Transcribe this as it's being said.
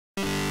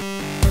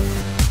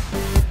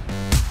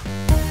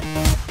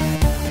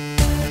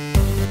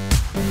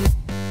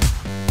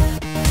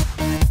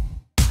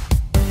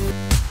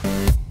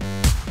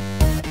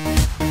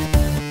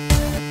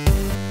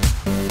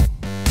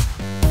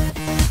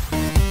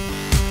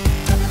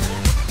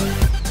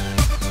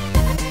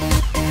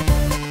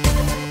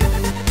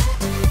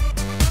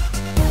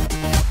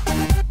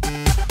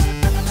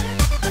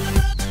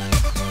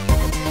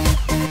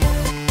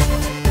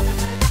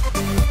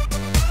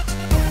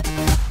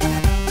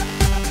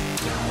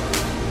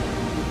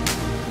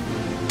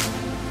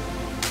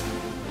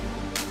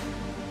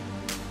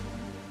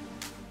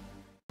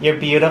You're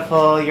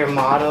beautiful, you're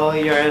model,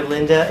 you're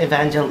Linda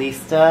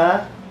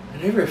Evangelista. I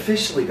never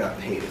officially got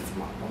paid as a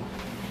model.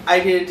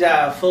 I did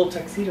full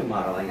tuxedo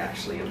modeling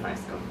actually in high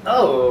school.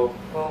 Oh,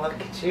 well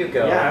look at you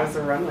go. Yeah, I was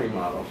a runway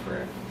model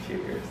for a few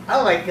years.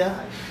 Oh my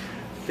gosh.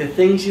 The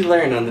things you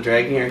learn on the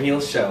Dragging Our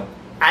Heels show.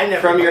 I never.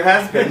 From your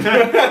husband.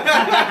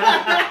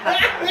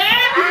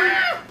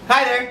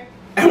 Hi there,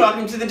 and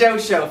welcome to the DOH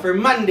Show for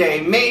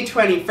Monday, May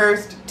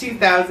 21st,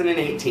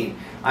 2018.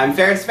 I'm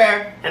Ferris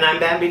Fair. And I'm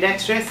Bambi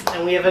Dextrous,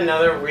 and we have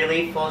another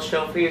really full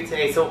show for you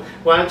today, so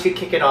why don't you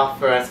kick it off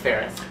for us,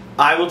 Ferris?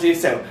 I will do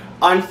so.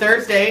 On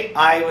Thursday,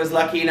 I was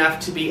lucky enough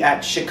to be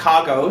at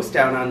Chicago's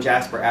down on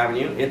Jasper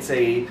Avenue. It's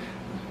a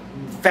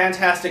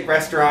fantastic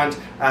restaurant,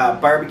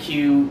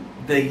 barbecue.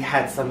 They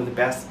had some of the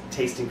best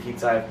tasting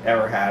pizza I've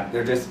ever had.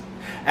 They're just,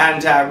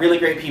 and really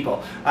great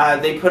people.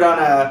 They put on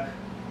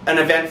an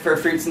event for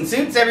Fruits and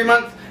Suits every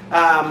month,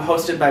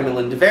 hosted by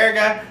Melinda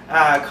Verga,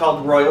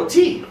 called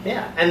Royalty.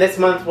 Yeah, and this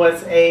month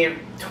was a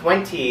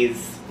 20s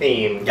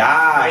theme.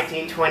 Yeah.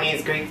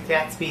 1920s Great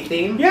Gatsby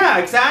theme. Yeah,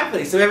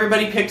 exactly. So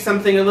everybody picked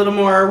something a little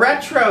more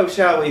retro,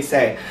 shall we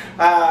say.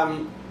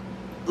 A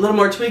little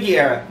more Twiggy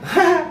era.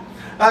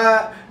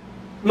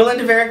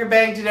 Melinda Verga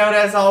banged it out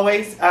as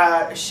always.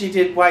 She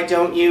did Why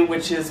Don't You,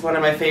 which is one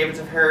of my favorites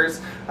of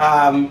hers.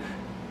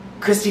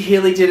 Christy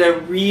Healy did a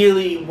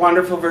really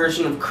wonderful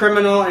version of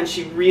Criminal, and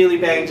she really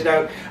banged it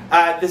out.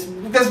 This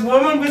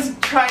woman was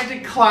trying to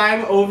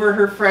climb over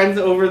her friends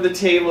over the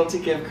table to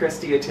give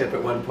Christy a tip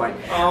at one point.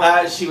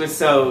 Oh. She was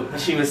so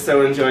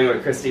enjoying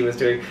what Christy was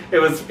doing. It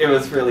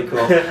was really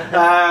cool.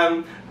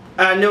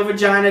 No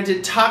Vagina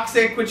did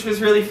Toxic, which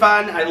was really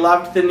fun. I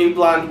loved the new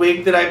blonde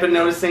wig that I've been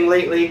noticing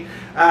lately.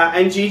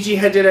 And Gigi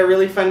did a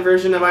really fun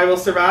version of I Will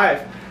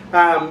Survive.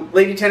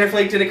 Lady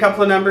Tenderflake did a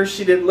couple of numbers.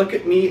 She did Look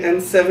at Me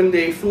and 7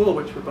 Day Fool,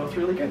 which were both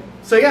really good.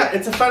 So yeah,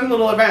 it's a fun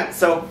little event.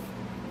 So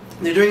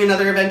they're doing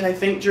another event, I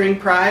think, during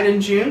Pride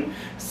in June.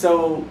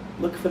 So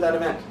look for that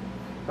event.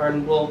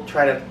 And we'll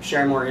try to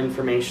share more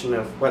information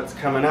of what's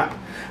coming up.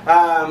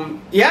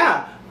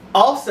 Yeah,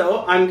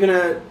 also, I'm going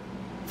to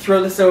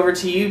throw this over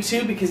to you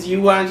too, because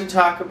you wanted to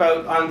talk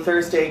about on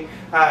Thursday,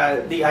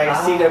 the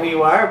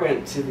ISCWR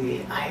went to the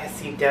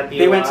ISCWR.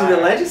 They went to the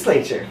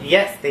legislature.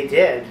 Yes, they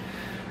did.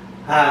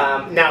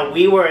 Now,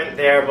 we weren't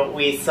there, but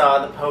we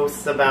saw the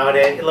posts about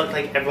it. It looked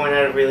like everyone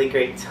had a really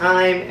great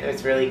time. It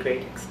was really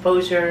great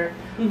exposure.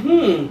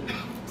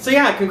 So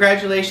yeah,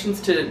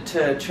 congratulations to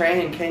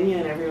Trey and Kenya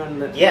and everyone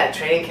that... Yeah,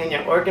 Trey and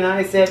Kenya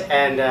organized it,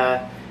 and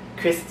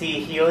Christy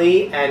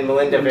Healy and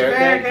Melinda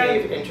Verga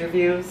gave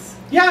interviews.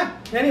 Yeah,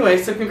 anyway,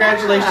 so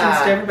congratulations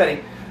to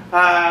everybody.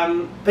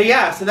 But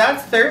yeah, so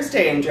that's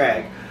Thursday in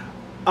drag.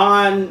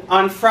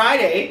 On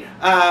Friday,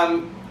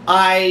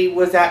 I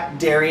was at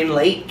Darien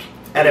Lake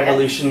at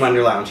Evolution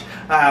Wonderlounge,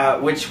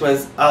 which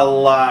was a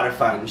lot of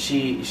fun.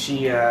 She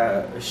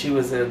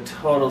was a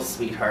total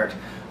sweetheart,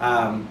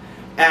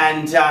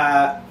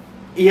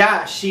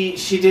 yeah,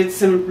 she did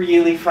some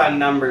really fun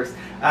numbers.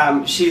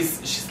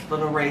 She's a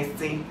little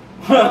racy.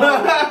 I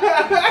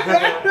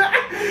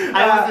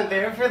wasn't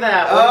there for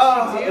that.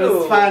 What did she do? It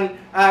was fun.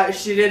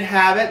 She did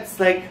Habits,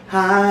 like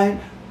high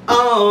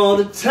all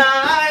the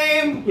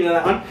time. You know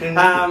that one?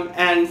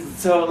 And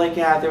so like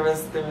yeah, there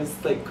was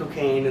like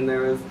cocaine and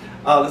there was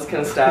all this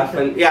kind of stuff,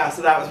 and yeah,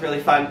 so that was really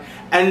fun.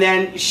 And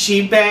then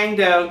she banged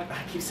out,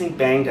 I keep saying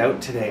banged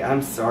out today,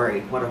 I'm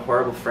sorry, what a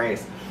horrible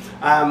phrase.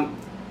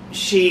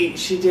 She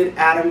did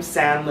Adam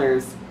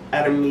Sandler's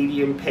At a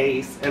Medium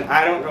Pace, and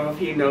I don't know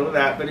if you know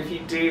that, but if you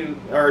do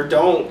or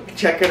don't,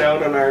 check it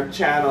out on our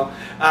channel.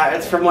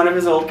 It's from one of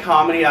his old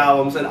comedy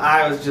albums, and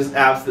I was just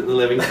absolutely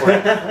living for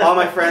it. All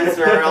my friends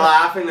were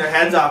laughing their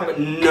heads off, but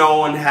no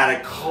one had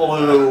a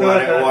clue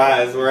what it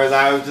was, whereas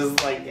I was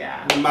just like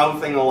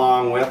mouthing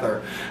along with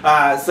her.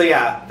 So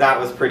yeah, that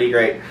was pretty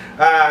great.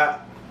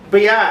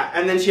 But yeah,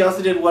 and then she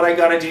also did What I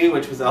Gotta Do,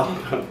 which was all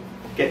about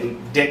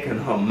getting dick in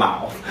her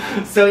mouth.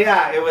 So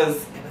yeah, it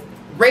was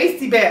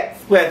racy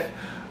bits with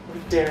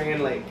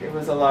Darien Lake. It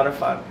was a lot of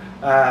fun.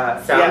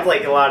 Sounds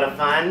like a lot of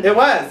fun. It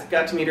was.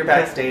 Got to meet her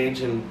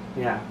backstage, and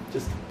yeah,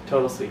 just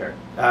total sweetheart.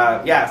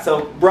 Yeah,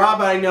 so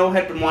Rob, I know,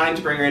 had been wanting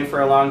to bring her in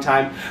for a long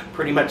time,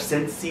 pretty much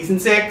since season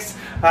 6,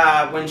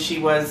 when she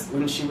was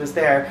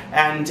there.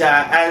 And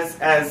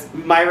as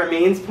Myra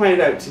Maines pointed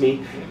out to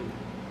me,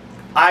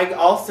 I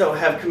also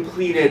have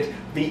completed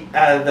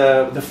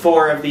the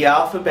 4 of the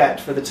alphabet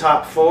for the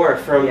top 4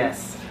 from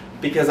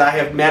because I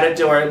have met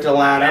Adora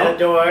Delano,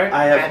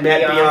 I have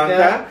met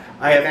Bianca,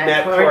 I have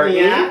met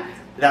Courtney.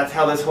 That's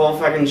how this whole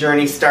fucking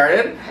journey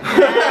started.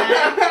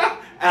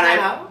 And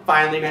I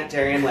finally met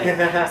Darien Lake.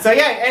 So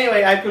yeah,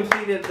 anyway, I've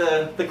completed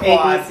the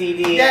quad.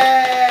 ABCD.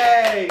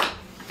 Yay!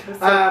 I'm so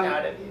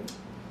proud of you.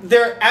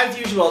 There, as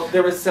usual,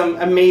 there was some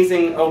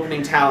amazing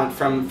opening talent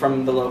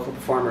from the local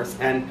performers,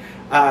 and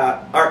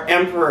our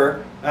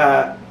Emperor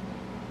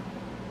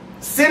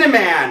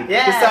Cinnamon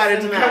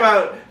decided to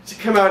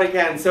come out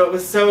again. So it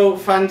was so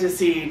fun to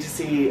see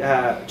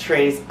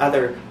Trey's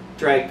other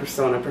drag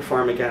persona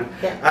perform again,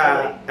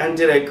 and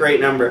did a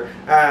great number.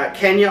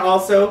 Kenya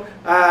also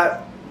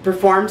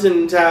performed,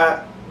 and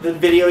the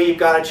video, you've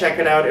got to check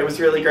it out. It was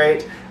really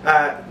great.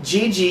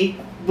 Gigi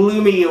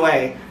blew me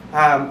away.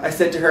 I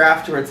said to her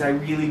afterwards, I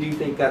really do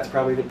think that's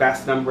probably the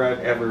best number I've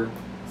ever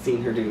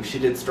seen her do. She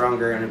did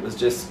Stronger, and it was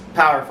just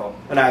powerful.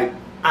 And I'm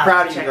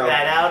proud of you, girl.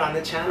 Check that out on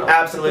the channel.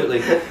 Absolutely.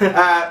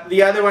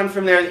 The other one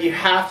from there that you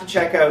have to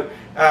check out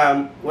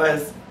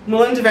was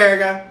Melinda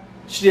Verga.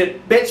 She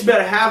did Bitch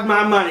Better Have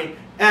My Money,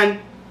 and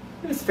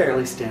it was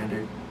fairly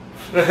standard.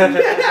 For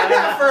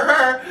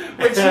her,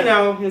 which, you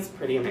know, is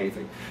pretty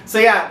amazing. So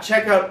yeah,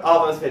 check out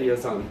all those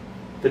videos on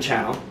the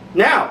channel.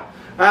 Now,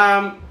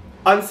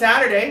 on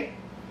Saturday,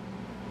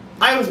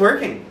 I was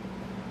working.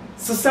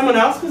 So someone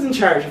else was in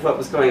charge of what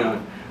was going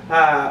on.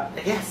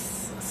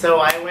 Yes. So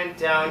I went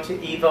down to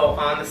Evo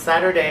on the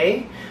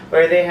Saturday,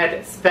 where they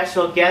had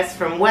special guests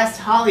from West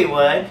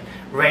Hollywood,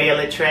 Rhea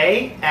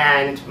Littré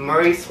and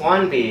Murray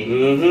Swanby.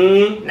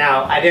 Mm-hmm.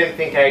 Now, I didn't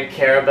think I'd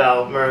care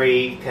about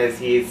Murray because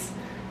he's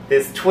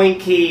this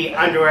Twinkie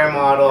underwear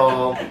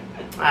model.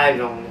 I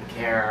don't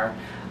care.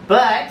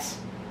 But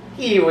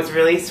he was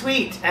really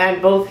sweet,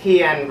 and both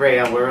he and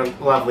Rhea were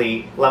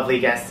lovely, lovely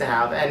guests to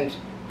have, and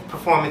the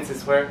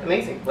performances were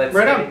amazing. Let's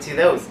get into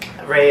those.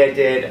 Rhea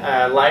did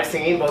live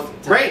singing both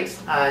times. Great.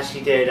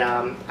 She did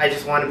I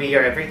Just Want to Be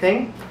Your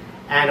Everything,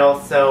 and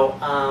also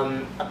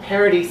a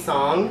parody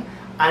song,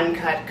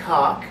 Uncut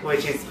Cock,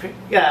 which is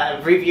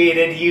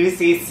abbreviated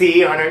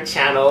UCC on her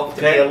channel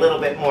to be a little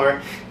bit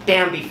more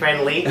Bambi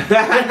friendly.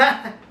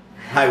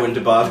 I wouldn't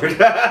have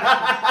bothered.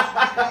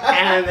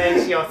 And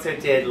then she also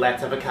did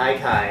Let's Have a Kai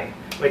Kai,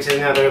 which is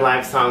another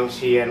live song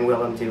she and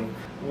Willem do.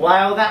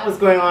 While that was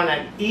going on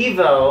at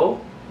Evo,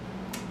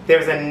 there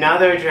was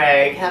another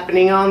drag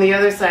happening on the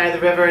other side of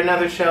the river,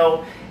 another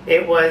show.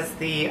 It was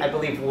the, I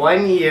believe,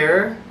 1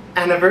 year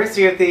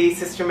anniversary of the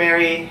Sister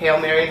Mary, Hail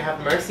Mary and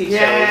Have Mercy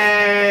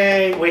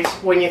shows. Which,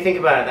 when you think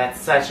about it, that's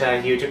such a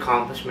huge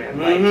accomplishment.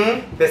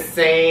 Like, the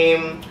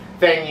same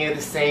venue,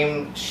 the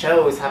same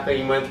shows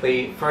happening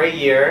monthly for a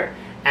year,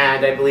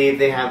 and I believe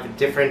they have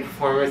different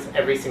performers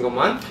every single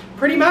month.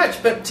 Pretty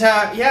much, but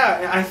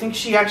yeah, I think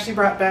she actually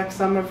brought back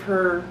some of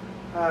her,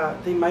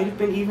 they might have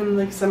been even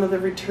like some of the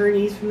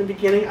returnees from the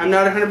beginning. I'm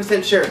not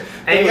 100% sure.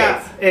 Anyways,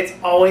 yeah, it's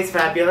always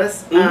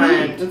fabulous,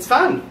 and it's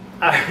fun.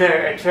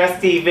 Our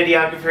trusty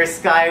videographer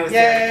Sky was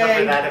there to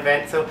cover that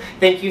event, so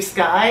thank you,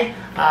 Sky.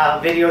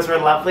 Videos were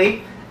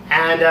lovely,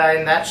 and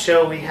in that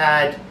show we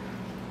had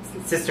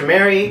Sister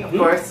Mary, of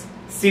course,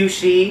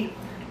 Sushi,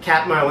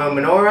 Kat Marlowe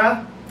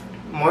Minora,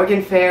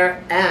 Morgan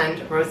Fair,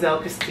 and Roselle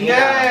Christina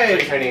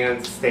returning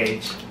on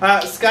stage.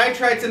 Sky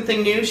tried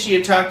something new. She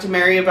had talked to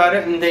Mary about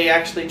it, and they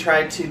actually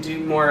tried to do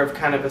more of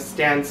kind of a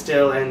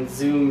standstill and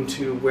zoom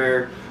to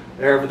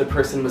wherever the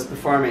person was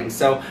performing.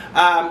 So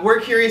we're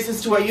curious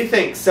as to what you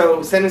think.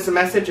 So send us a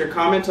message or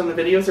comment on the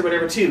videos or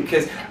whatever too,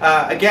 because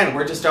again,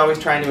 we're just always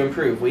trying to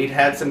improve. We'd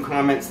had some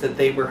comments that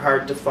they were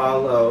hard to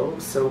follow,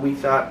 so we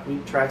thought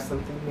we'd try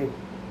something new.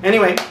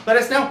 Anyway, let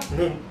us know.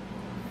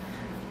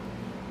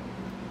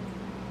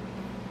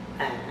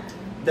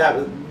 That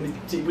was,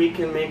 we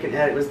can make an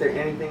edit. Was there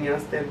anything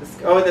else there?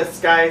 The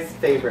Sky's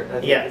favorite.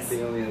 I think that's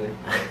the only other.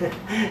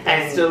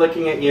 I'm still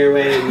looking at your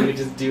way, and you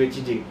just do what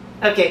you do.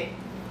 Okay.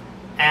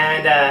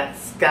 And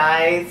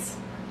Sky's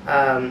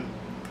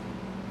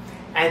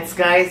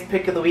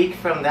pick of the week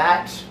from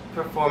that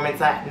performance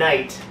that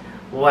night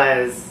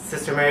was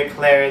Sister Mary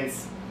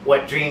Clarence's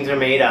 "What Dreams Are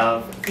Made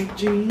Of."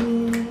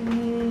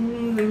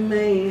 Dreams are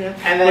made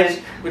of. And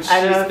then, which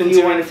she's been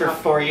doing it for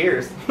 4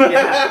 years.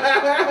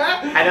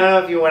 Yeah. I don't know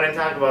if you want to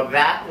talk about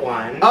that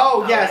one.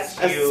 Oh yes,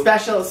 a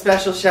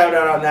special shout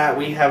out on that.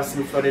 We have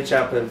some footage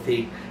up of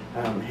the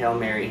Hail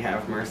Mary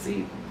Have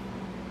Mercy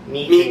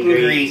meet and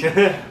greet.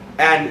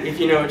 And if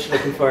you know what you're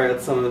looking for,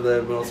 it's some of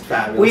the most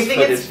fabulous We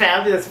think it's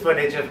fabulous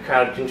footage of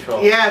crowd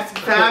control. Yes,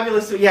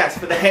 fabulous. Yes,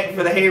 for the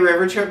Hay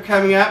River trip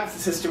coming up,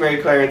 Sister Mary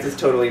Clarence is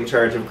totally in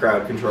charge of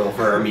crowd control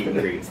for our meet and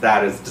greets.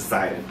 That is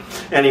decided.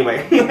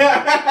 Anyway.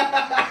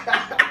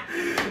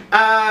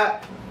 I'm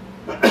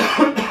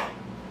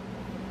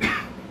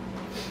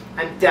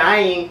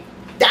dying.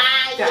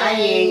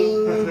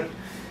 Dying.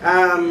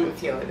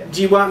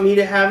 Do you want me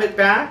to have it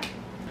back?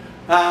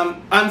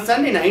 On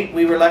Sunday night,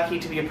 we were lucky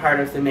to be a part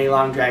of the May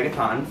Long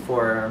Dragathon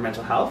for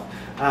mental health,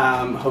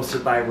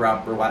 hosted by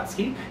Rob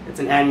Berwatsky. It's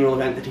an annual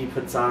event that he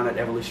puts on at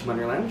Evolution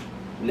Wonderlounge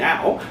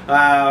now.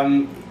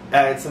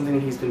 It's something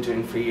that he's been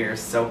doing for years,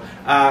 so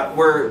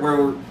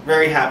we're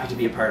very happy to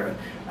be a part of it.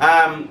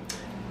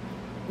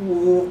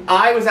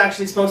 I was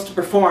actually supposed to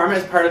perform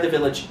as part of the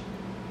Village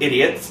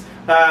Idiots,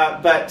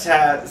 but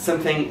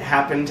something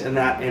happened and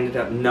that ended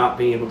up not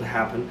being able to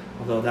happen,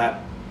 although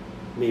that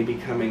may be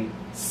coming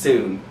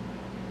soon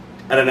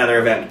at another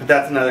event, but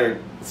that's another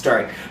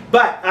story.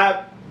 But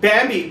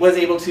Bambi was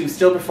able to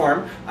still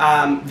perform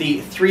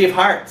the Three of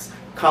Hearts.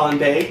 Colin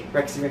Bay,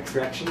 Rexy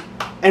Resurrection,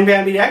 and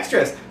Bambi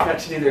Dextrous got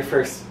to do their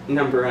first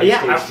number on stage.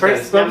 Our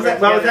first number.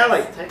 What was that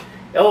like?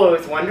 Oh, it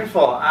was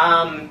wonderful.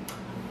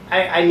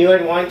 I knew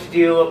I'd wanted to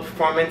do a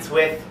performance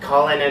with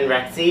Colin and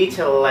Rexy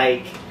to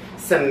like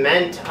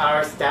cement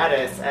our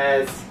status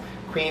as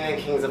Queen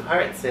and Kings of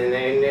Hearts, and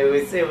it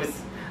was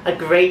a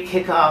great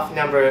kickoff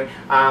number.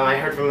 I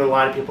heard from a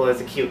lot of people it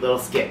was a cute little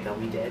skit that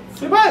we did.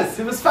 So.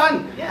 It was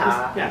fun.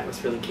 Yeah. It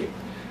was really cute.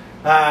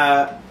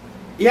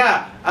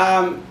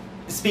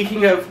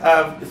 Speaking of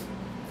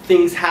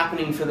things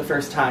happening for the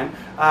first time,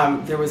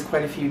 there was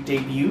quite a few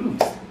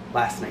debuts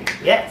last night.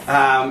 Yes.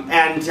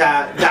 And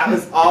that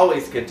was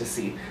always good to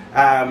see.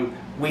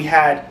 We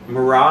had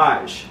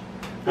Mirage.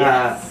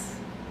 Yes.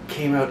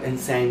 Came out and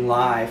sang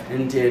live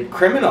and did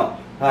Criminal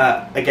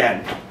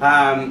again,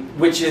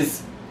 which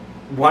is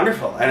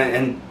wonderful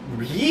and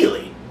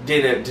really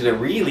did a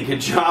really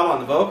good job on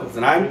the vocals,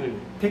 and I'm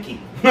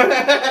picky.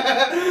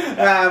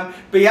 But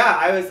yeah,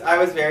 I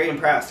was very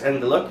impressed,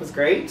 and the look was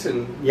great,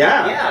 and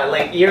yeah,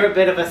 like you're a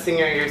bit of a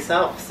singer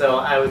yourself, so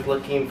I was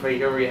looking for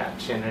your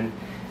reaction, and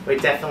we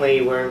definitely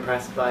were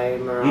impressed by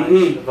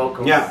Mirage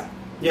vocals.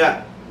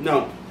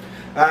 No.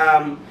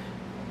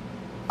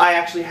 I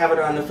actually have it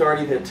on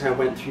authority that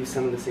went through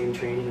some of the same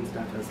training and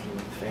stuff as the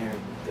fair,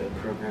 the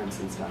programs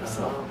and stuff.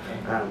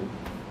 Okay.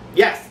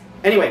 Yes.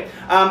 Anyway,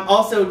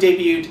 also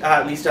debuted,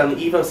 at least on the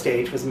Evo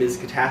stage, was Ms.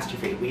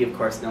 Catastrophe. We, of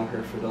course, know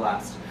her for the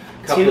last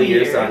couple of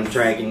years on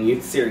Dragon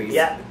Youth Series.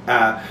 Yeah.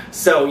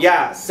 So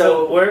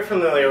we're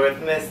familiar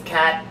with Miss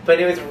Cat, but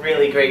it was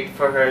really great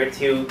for her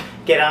to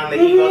get on the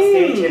Evo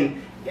stage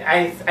and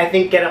I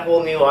think get a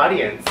whole new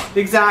audience.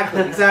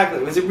 Exactly.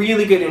 It was a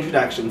really good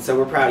introduction, so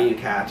we're proud of you,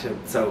 Kat.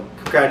 So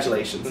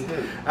congratulations.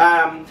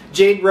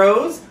 Jade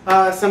Rose,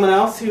 someone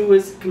else who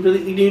was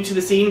completely new to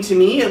the scene, to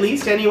me at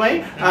least anyway,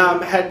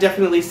 had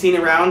definitely seen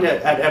around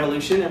at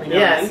Evolution every now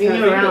and then. Yeah, seen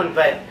you around,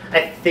 but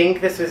I think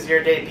this was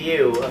your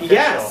debut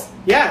official.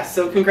 Yes,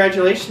 so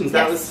congratulations,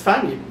 that was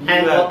fun.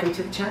 And welcome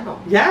to the channel.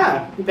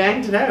 Yeah, you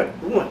banged it out.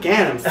 Ooh,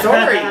 again, I'm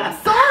sorry,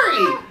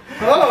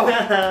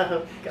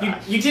 Oh,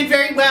 you did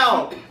very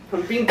well.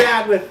 I'm being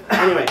bad with...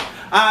 Anyway,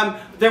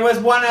 there was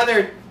one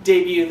other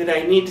debut that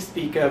I need to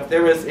speak of.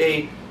 There was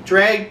a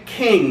drag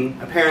king,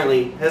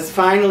 apparently, has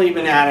finally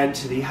been added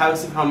to the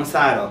House of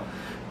Homicidal.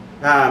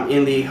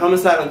 In the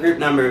Homicidal group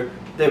number,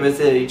 there was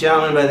a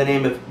gentleman by the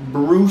name of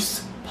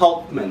Bruce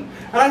Pulpman.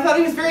 And I thought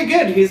he was very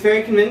good. He was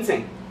very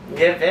convincing.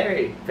 Yeah,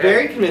 very.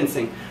 Very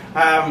convincing.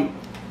 I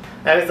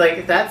was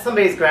like, that's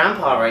somebody's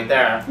grandpa right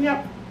there.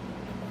 Yep.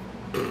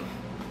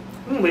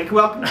 Anyway,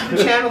 welcome to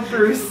the channel,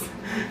 Bruce.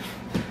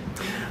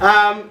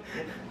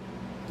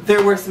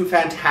 There were some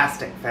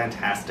fantastic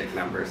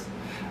numbers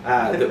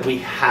that we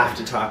have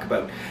to talk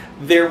about.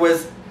 There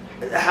was,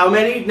 how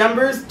many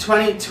numbers?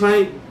 20,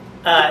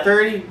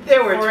 30?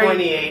 There were 40?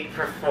 28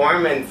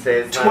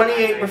 performances.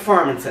 28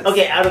 performances.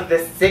 Okay, out of the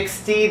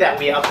 60 that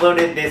we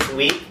uploaded this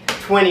week,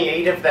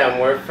 28 of them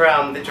were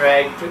from the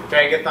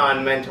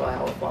Dragathon Mental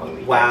Health Long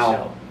Weekend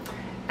Show.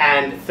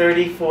 And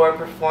 34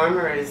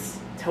 performers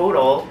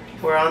total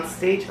were on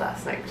stage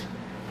last night.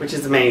 Which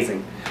is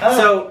amazing.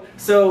 Oh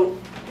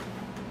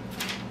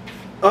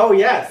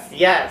yes.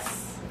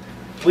 Yes.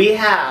 We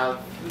have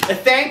a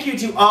thank you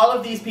to all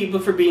of these people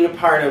for being a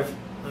part of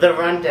the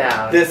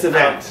rundown. This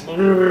event.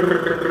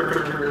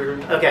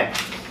 Okay.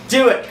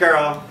 Do it,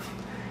 girl.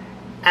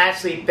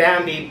 Ashley,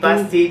 Bambi,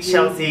 Busty,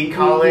 Chelsea,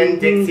 Colin,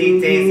 Dixie,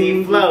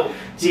 Daisy, Flo,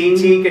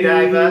 Gigi,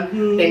 Godiva,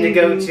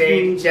 Indigo,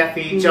 Jade,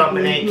 Jeffy,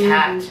 JonBenet,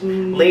 Kat,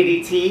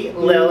 Lady T,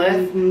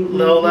 Lilith,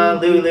 Lola,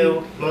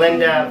 Lulu,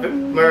 Melinda,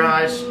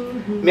 Mirage,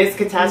 Miss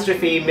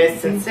Catastrophe, Miss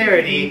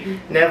Sincerity,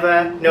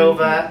 Neva,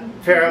 Nova,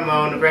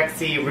 Pheromone,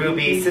 Rexy,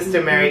 Ruby,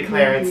 Sister Mary,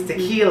 Clarence,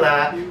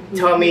 Tequila,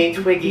 Tommy,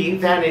 Twiggy,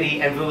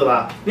 Vanity, and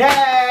Vula.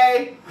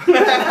 Yay!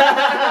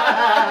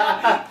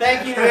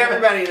 Thank you to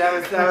everybody. It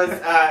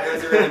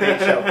was a really big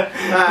show.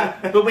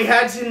 But we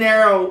had to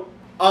narrow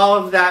all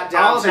of that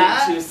down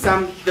to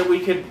some that we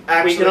could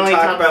actually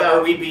talk about,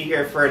 or we'd be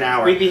here for an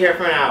hour. We'd be here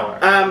for an hour.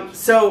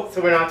 So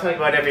we're not talking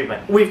about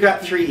everybody. We've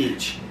got 3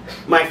 each.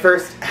 My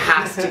first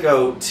has to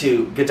go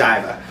to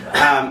Godiva.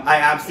 I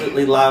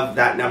absolutely love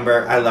that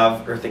number. I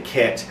love Eartha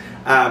Kitt.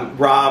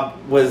 Rob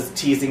was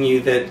teasing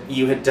you that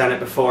you had done it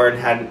before and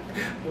hadn't.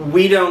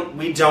 We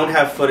don't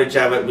have footage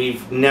of it.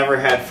 We've never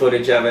had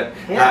footage of it.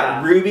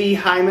 Yeah. Ruby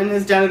Hyman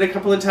has done it a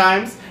couple of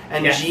times,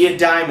 and Gia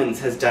Diamonds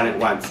has done it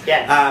once.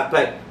 Yes.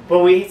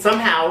 But we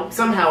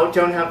somehow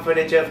don't have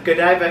footage of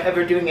Godiva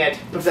ever doing it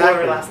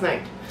before last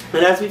night.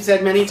 And as we've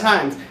said many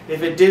times,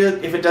 if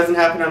it doesn't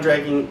happen on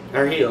Dragging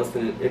Our Heels,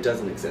 then it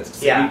doesn't exist.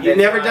 So yeah, you've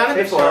never done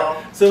it before,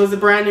 so it was a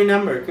brand new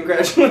number.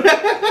 Congratulations.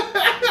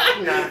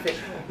 Not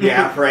official.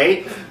 Yeah,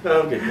 right?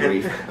 Oh, good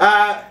grief.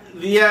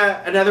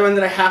 Another one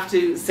that I have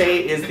to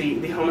say is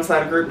the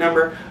Homicidal group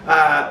number.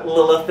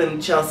 Lilith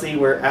and Chelsea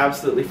were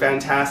absolutely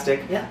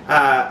fantastic.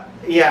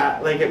 Yeah.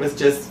 Like it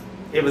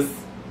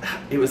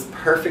was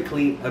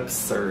perfectly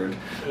absurd.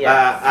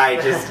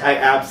 Yes. I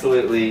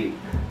absolutely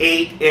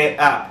ate it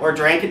up, or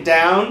drank it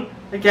down,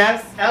 I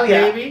guess. Oh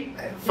yeah. Maybe.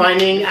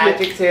 Finding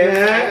adjectives.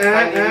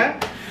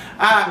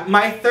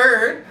 My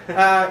third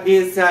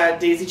is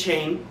Daisy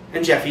Chain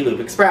and Jeffy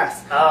Lube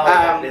Express. Oh,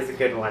 that is a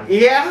good one.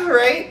 Yeah,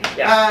 right?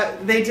 Yeah.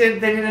 They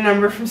did a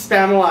number from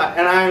Spamalot,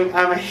 and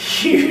I'm a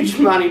huge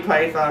Monty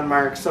Python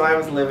mark, so I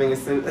was living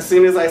as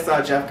soon as I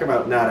saw Jeff come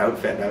out in that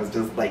outfit, I was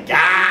just like,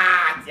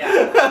 yes!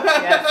 Yeah.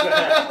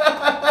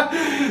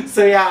 Yes.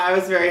 So yeah, I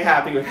was very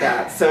happy with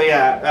that. So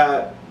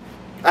yeah,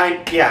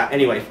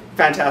 anyway,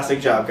 fantastic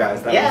job,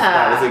 guys. That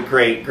was a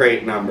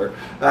great number.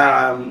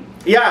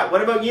 Yeah,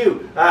 what about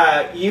you?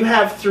 You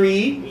have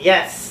 3.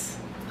 Yes.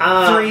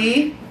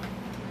 3.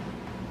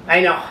 I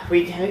know,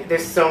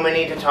 there's so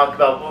many to talk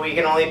about, but we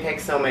can only pick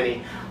so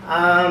many.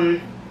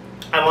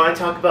 I want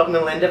to talk about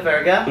Melinda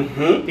Verga,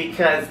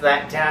 because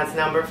that dance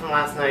number from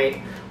last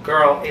night,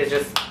 girl, is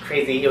just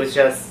crazy. It was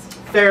just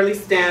fairly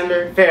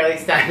standard, but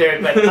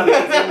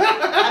amazing.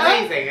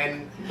 Amazing.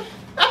 And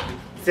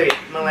so yeah,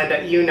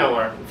 Melinda, you know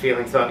our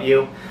feelings about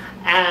you.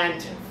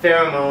 And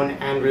Pheromone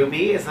and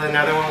Ruby is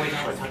another one we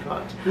don't want to talk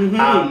about.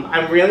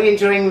 I'm really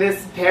enjoying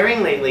this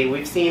pairing lately.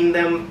 We've seen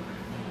them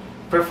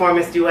perform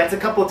as duets a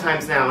couple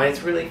times now, and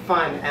it's really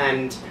fun.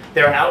 And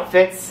their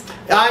outfits.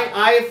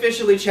 I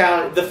officially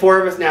challenge the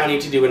 4 of us now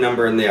need to do a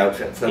number in the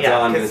outfits. That's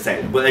all I'm going to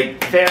say.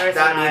 Like, Ferris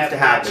that and needs to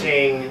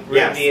happen. Ruby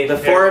yes, and the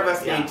 4 of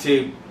us need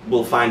to.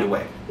 We'll find a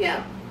way.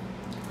 Yeah.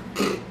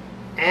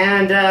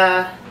 And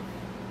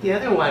the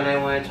other one I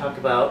want to talk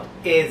about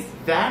is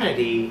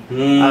Vanity.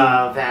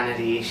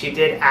 Vanity. She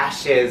did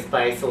Ashes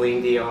by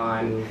Celine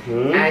Dion.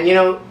 And you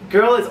know,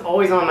 girl is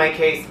always on my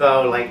case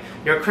though. Like,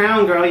 your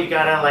crown, girl, you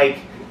gotta like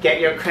get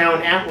your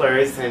crown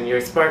antlers and your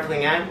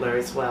sparkling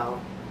antlers.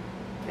 Well,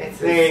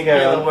 there you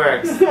go. In the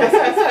works. This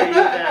is for you,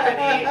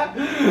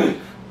 Vanity.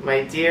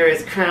 My dear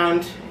is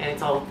crowned, and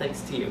it's all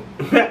thanks to you.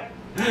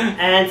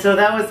 And so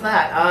that was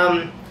that.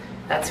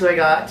 That's who I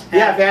got.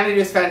 Yeah, Vanity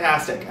is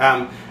fantastic.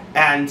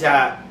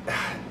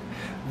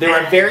 There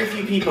are very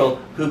few people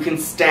who can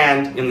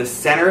stand in the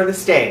center of the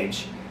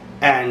stage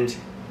and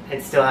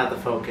still have the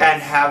focus.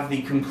 And have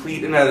the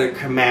complete and utter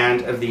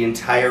command of the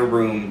entire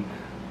room.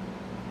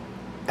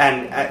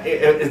 And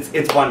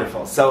it's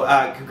wonderful. So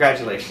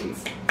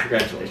congratulations.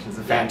 Congratulations.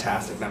 A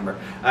fantastic number.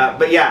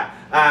 But yeah,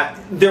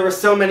 there were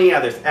so many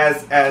others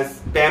as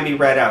Bambi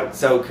read out.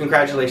 So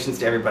congratulations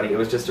to everybody. It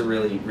was just a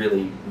really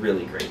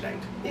great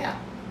night. Yeah.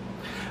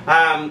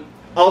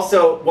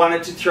 Also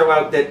wanted to throw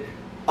out that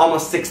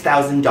almost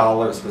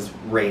 $6,000 was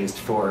raised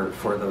for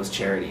those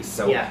charities.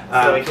 So,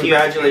 yeah. So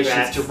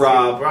congratulations to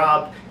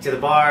Rob, to the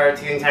bar,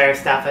 to the entire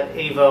staff at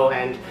AVO,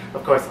 and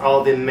of course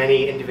all the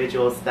many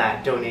individuals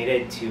that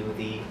donated to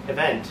the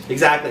event.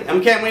 Exactly. And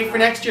we can't wait for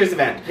next year's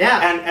event.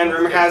 Yeah. And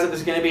rumor has it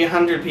there's going to be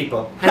 100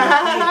 people.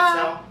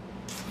 100 so.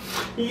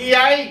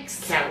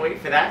 Yikes! Can't wait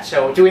for that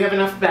show. Do we have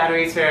enough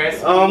batteries,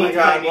 Ferris? Oh my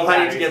god, we'll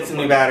need to get some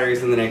new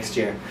batteries in the next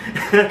year.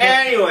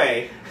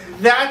 Anyway,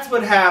 that's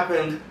what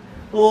happened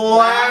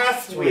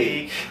last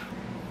week.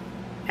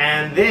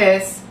 And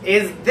this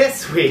is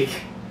this week.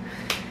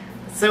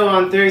 So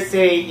on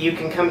Thursday, you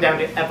can come down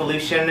to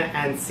Evolution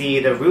and see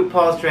the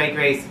RuPaul's Drag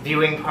Race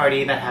viewing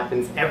party that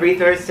happens every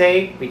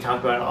Thursday. We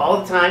talk about it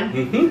all the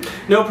time.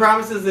 No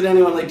promises that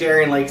anyone like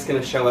Darian Lake's going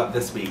to show up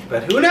this week,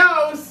 but who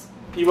knows?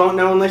 You won't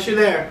know unless you're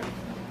there.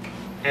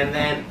 And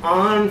then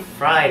on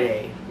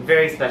Friday,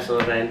 very special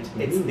event.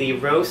 It's the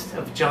Roast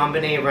of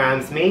JonBenet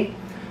Ramsey,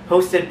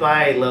 hosted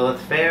by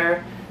Lilith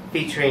Fair,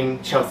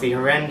 featuring Chelsea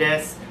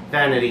Horrendous,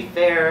 Vanity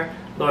Fair,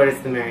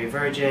 Lourdes the Mary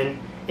Virgin,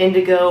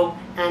 Indigo,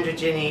 Andrew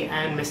Ginny,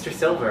 and Mr.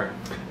 Silver.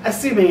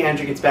 Assuming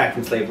Andrew gets back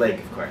from Slave Lake,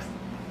 of course.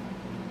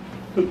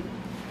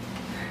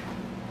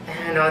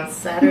 And on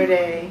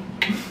Saturday,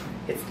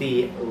 it's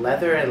the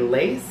Leather and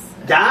Lace.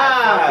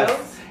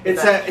 Das!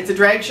 It's a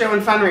drag show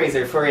and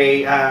fundraiser for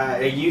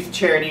a youth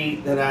charity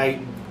that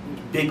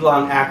big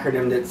long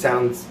acronym that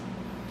sounds,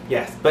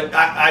 yes, but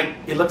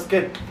it looks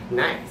good.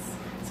 Nice.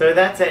 So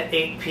that's at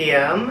 8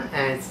 p.m.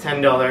 and it's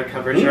 $10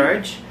 cover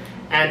charge,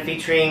 and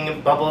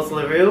featuring Bubbles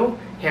LaRue,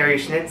 Harry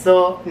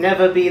Schnitzel,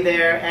 Neva Be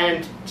There,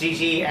 and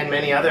Gigi, and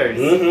many others.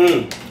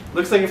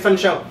 Looks like a fun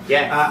show.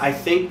 Yeah. I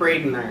think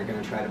Braden and I are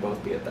going to try to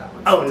both be at that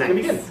one. So it's nice.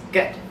 Gonna be good.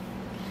 Good.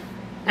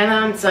 And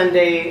on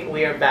Sunday,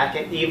 we are back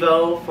at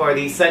EVO for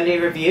the Sunday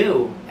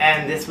Review.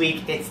 And this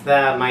week, it's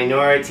the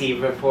Minority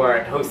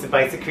Report, hosted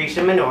by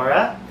Secretia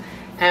Minora.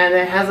 And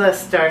it has a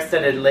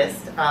star-studded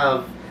list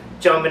of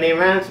JonBenet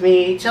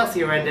Ramsey, Chelsea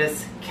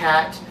Horrendous,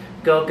 Kat,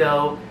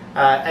 Go-Go,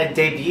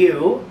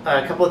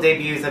 a couple of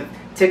debuts of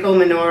Tickle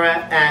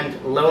Minora and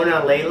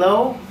Lona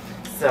Lalo.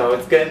 So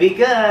it's gonna be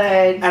good.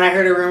 And I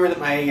heard a rumor that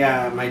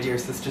my dear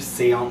sister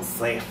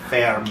Seance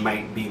Fair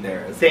might be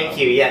there as Thank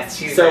you, yes.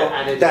 She's so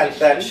added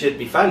that should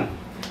be fun.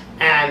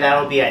 And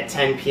that'll be at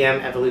 10 p.m.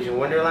 Evolution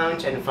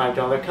Wonderlounge and a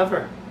 $5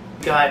 cover.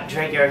 Got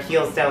Drag Your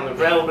Heels Down the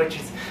Road, which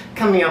is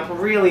coming up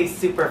really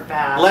super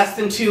fast. Less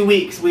than 2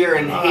 weeks. We are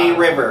in Hay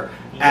River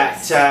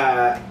yes.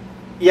 at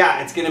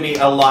yeah, it's going to be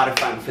a lot of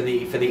fun for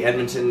the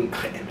Edmonton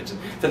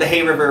for the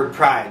Hay River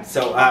Pride.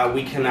 So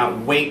we cannot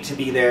wait to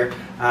be there.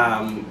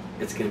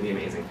 It's going to be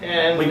amazing.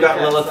 And we've got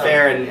Lilith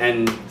Fair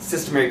and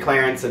Sister Mary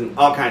Clarence and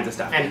all kinds of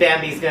stuff. And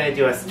Bambi's going to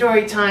do a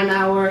story time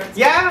hour.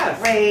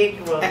 It's great.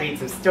 We'll read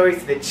some stories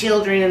to the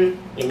children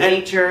in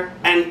nature.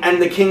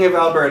 And the King of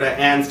Alberta,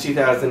 Anne's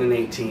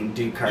 2018,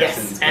 Duke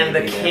Carson's yes, and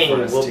the King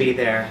will be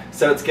there.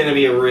 So it's going to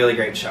be a really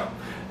great show.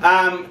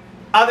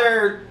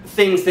 Other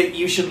things that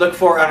you should look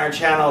for on our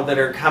channel that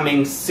are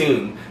coming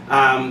soon.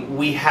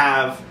 We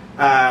have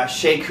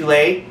Shea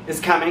Coulee is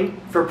coming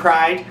for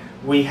Pride.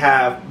 We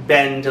have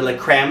Ben de la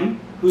Creme,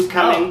 who's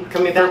coming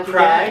for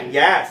Pride. Again.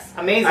 Yes.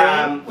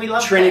 Amazing. We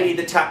love Trinity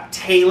the Tuck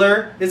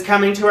Taylor is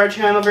coming to our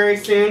channel very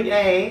soon.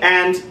 Yay.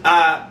 And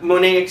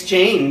Monet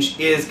Exchange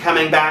is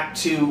coming back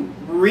to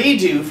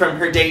redo from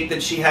her date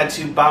that she had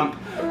to bump.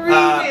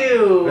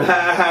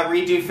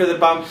 Redo for the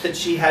bump that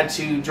she had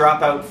to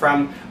drop out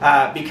from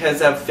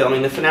because of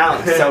filming the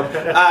finale. So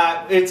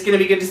it's going to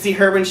be good to see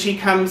her when she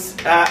comes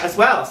as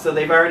well. So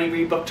they've already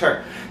rebooked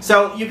her.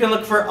 So you can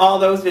look for all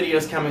those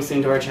videos coming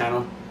soon to our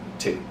channel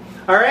too.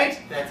 Alright?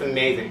 That's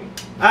amazing.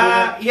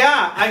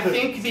 Yeah, I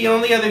think the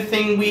only other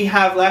thing we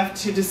have left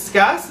to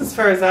discuss, as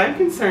far as I'm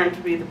concerned,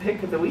 to be the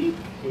pick of the week.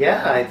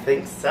 Yeah, I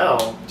think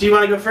so. Do you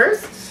want to go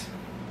first?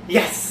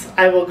 Yes,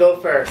 I will go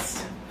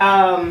first.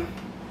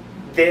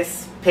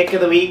 This pick of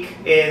the week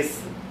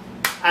is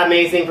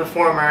amazing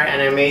performer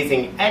and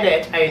amazing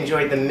edit. I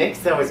enjoyed the mix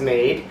that was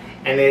made,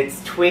 and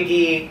it's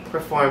Twiggy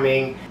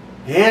performing.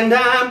 And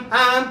I'm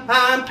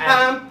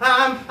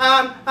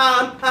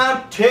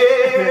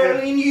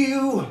telling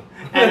you.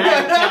 And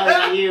I'm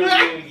telling you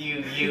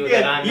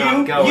that I'm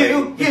not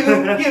going.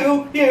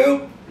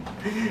 You.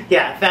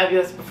 Yeah,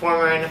 fabulous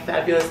performer and a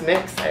fabulous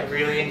mix. I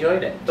really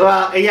enjoyed it.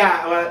 Well,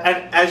 yeah, well,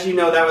 as you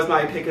know, that was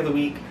my pick of the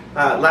week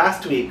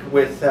last week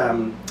with,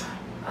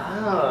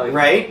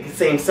 right?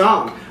 Same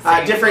song.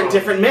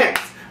 Different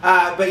mix.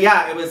 But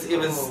yeah,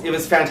 it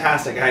was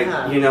fantastic.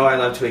 You know I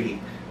love Twiggy.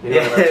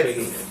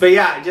 Yes. But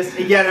yeah, just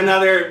yet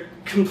another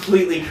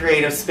completely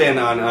creative spin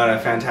on a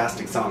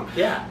fantastic song.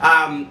 Yeah.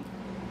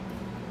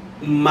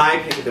 My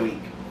pick of the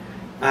week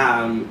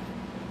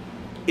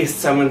is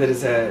someone that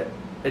is a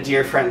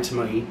dear friend to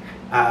me,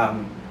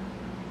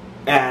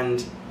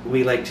 and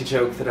we like to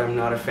joke that I'm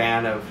not a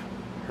fan of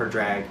her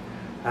drag,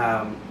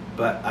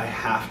 but I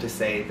have to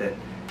say that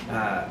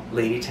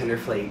Lady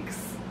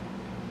Tenderflake's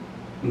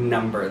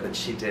number that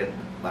she did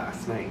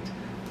last night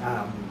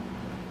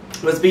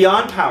was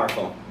beyond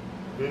powerful.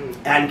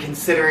 And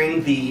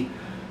considering the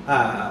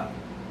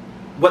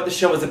what the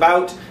show was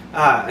about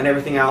and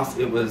everything else,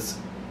 it was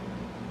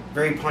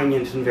very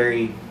poignant and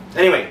very.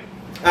 Anyway,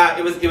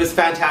 it was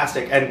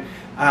fantastic and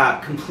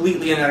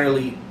completely and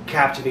utterly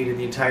captivated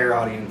the entire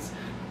audience.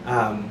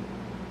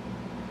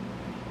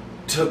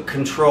 Took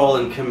control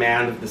and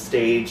command of the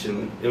stage,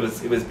 and it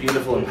was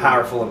beautiful and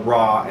powerful and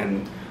raw.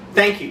 And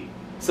thank you.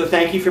 So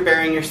thank you for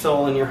bearing your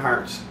soul and your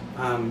heart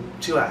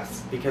to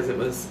us, because it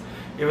was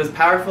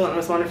powerful and it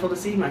was wonderful to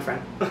see, my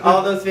friend.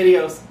 All those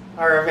videos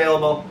are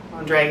available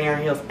on Dragging Our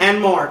Heels and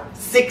more.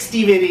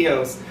 60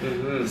 videos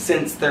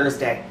since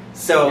Thursday.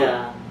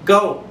 So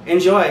go,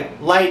 enjoy,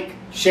 like,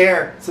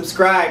 share,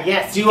 subscribe.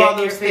 Yes, do all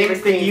those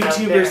things that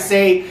YouTubers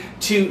say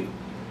to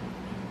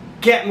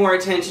get more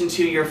attention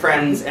to your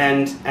friends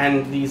and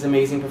these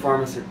amazing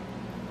performers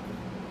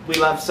we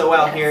love so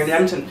well here in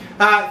Edmonton.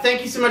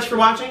 Thank you so much for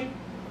watching.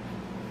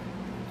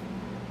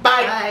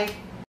 Bye. Bye.